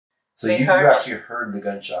So you actually heard the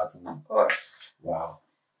gunshots? Of course. Wow.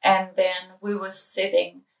 And then we were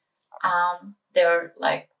sitting, they're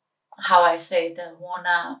like, how I say, they want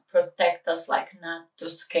to protect us, like not to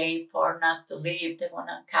escape or not to leave. They want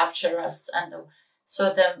to capture us. And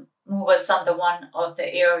so they move us on the one of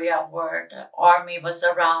the area where the army was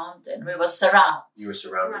around, and we were surrounded. You were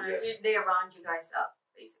surrounded, yes. They round you guys up,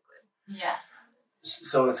 basically. Yeah.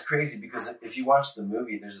 So it's crazy because if you watch the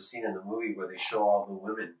movie, there's a scene in the movie where they show all the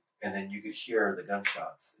women and then you could hear the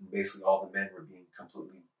gunshots and basically all the men were being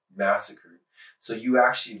completely massacred. So you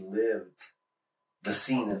actually lived the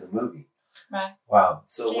scene in the movie. Right. Wow.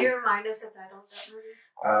 So can you remind us the title of that movie?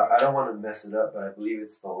 I don't want to mess it up, but I believe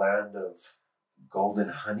it's The Land of Golden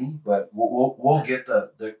Honey. But we'll get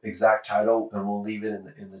the exact title and we'll leave it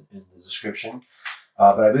in the description.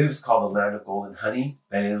 But I believe it's called The Land of Golden Honey,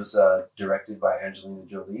 and it was directed by Angelina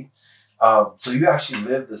Jolie. So you actually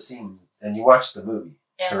lived the scene and you watched the movie,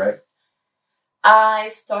 correct? I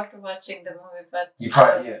started watching the movie, but you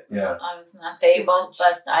probably I was not able.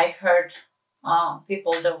 But I heard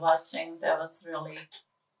people that watching that was really,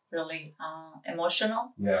 really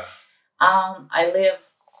emotional. Yeah. I live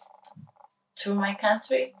through my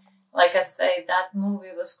country. Like I say, that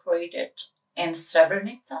movie was created in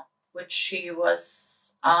Srebrenica, which she was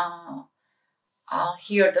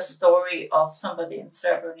hear the story of somebody in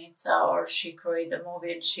Srebrenica, or she created the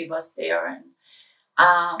movie and she was there, and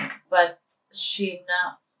but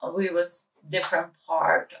we was different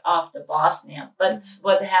part of the Bosnia. But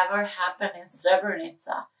whatever happened in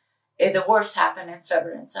Srebrenica, the worst happened in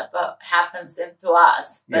Srebrenica, but happens into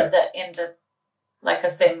us. But like I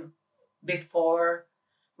said before,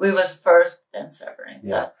 we was first in Srebrenica.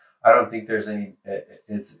 Yeah. I don't think there's any.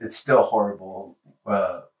 It's still horrible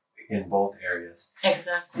in both areas.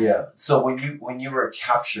 Exactly. Yeah. So when you were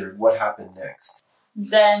captured, what happened next?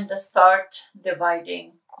 Then they start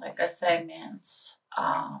dividing, like I say, means.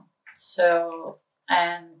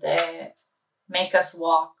 And they make us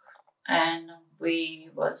walk, and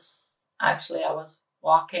I was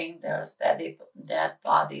walking. There's dead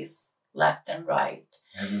bodies left and right.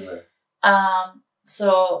 Everywhere.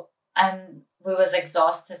 And we was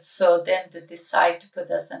exhausted. So then they decide to put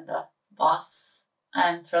us in the bus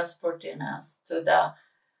and transporting us to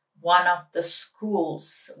one of the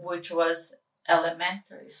schools, which was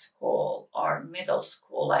elementary school or middle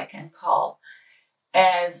school, I can call,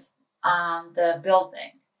 as the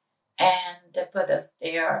building. And they put us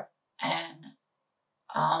there, and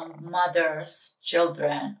mothers,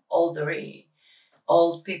 children, old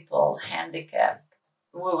people, handicapped.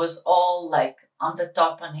 We was all like on the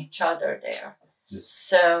top on each other there. Just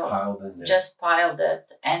piled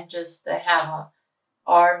it, and just they have a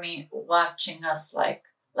army watching us like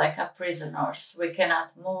a prisoners. We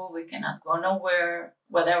cannot move, we cannot go nowhere,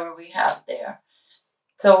 whatever we have there.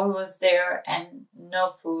 So we was there, and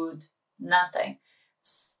no food, nothing.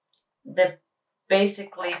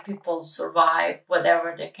 Basically people survive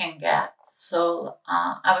whatever they can get. So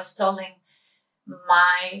I was telling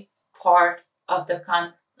my part of the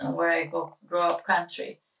country where I grew up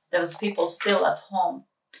country, there was people still at home.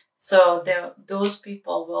 So those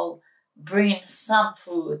people will bring some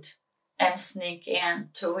food and sneak in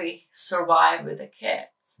till we survive with the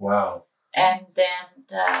kids. Wow. And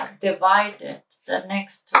then divided, the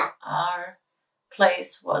next to our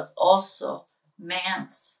place was also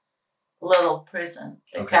men's little prison.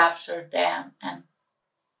 They captured them and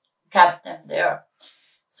kept them there.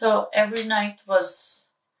 So every night was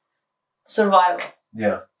survival.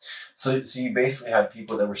 Yeah. So you basically had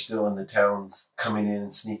people that were still in the towns coming in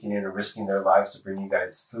and sneaking in and risking their lives to bring you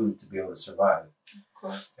guys food to be able to survive. Of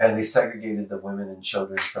course. And they segregated the women and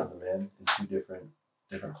children from the men in two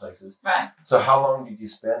different places. Right. So how long did you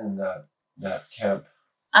spend in that camp?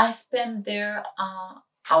 I spent there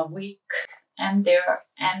a week, and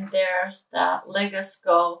there's the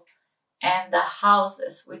Legasco and the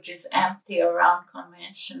houses, which is empty around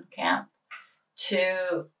convention camp,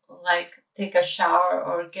 to like take a shower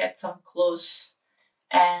or get some clothes.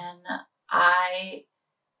 And I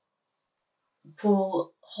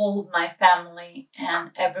hold my family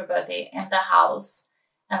and everybody in the house,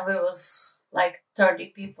 and we was like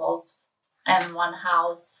 30 people in one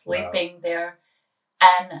house sleeping there.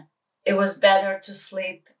 And it was better to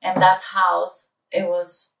sleep in that house. It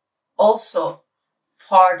was also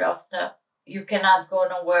part of you cannot go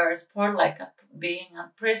nowhere. It's part like being in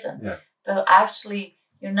prison. Yeah. But actually,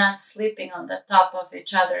 you're not sleeping on the top of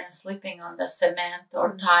each other and sleeping on the cement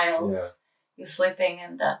or tiles. Yeah. You're sleeping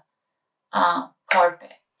in the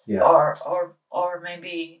carpet. Yeah. Or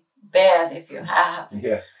maybe bed if you have.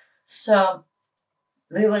 Yeah. So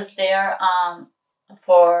we was there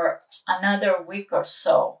for another week or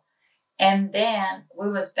so. And then we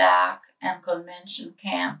was back in convention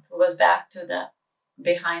camp. We was back to the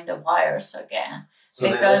behind the wires again. So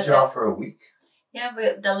they let you off for a week? Yeah,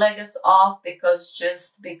 the leg is off because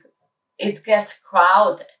it gets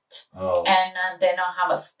crowded. Oh. And they don't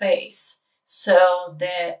have a space. So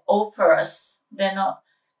they offer us, they know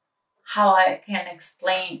how I can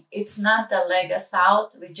explain. It's not the leg is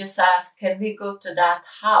out. We just ask, can we go to that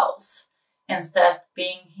house instead of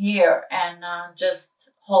being here and just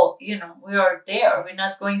hold, we are there. We're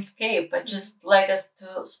not going escape, but just like us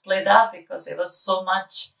to split up because it was so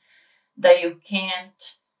much that you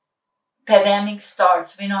can't. Pandemic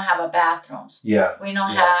starts. We don't have bathrooms. Yeah. We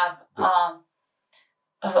don't have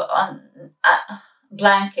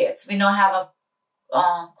blankets. We don't have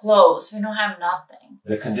clothes. We don't have nothing.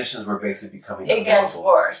 The conditions were basically becoming It gets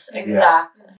worse. Exactly.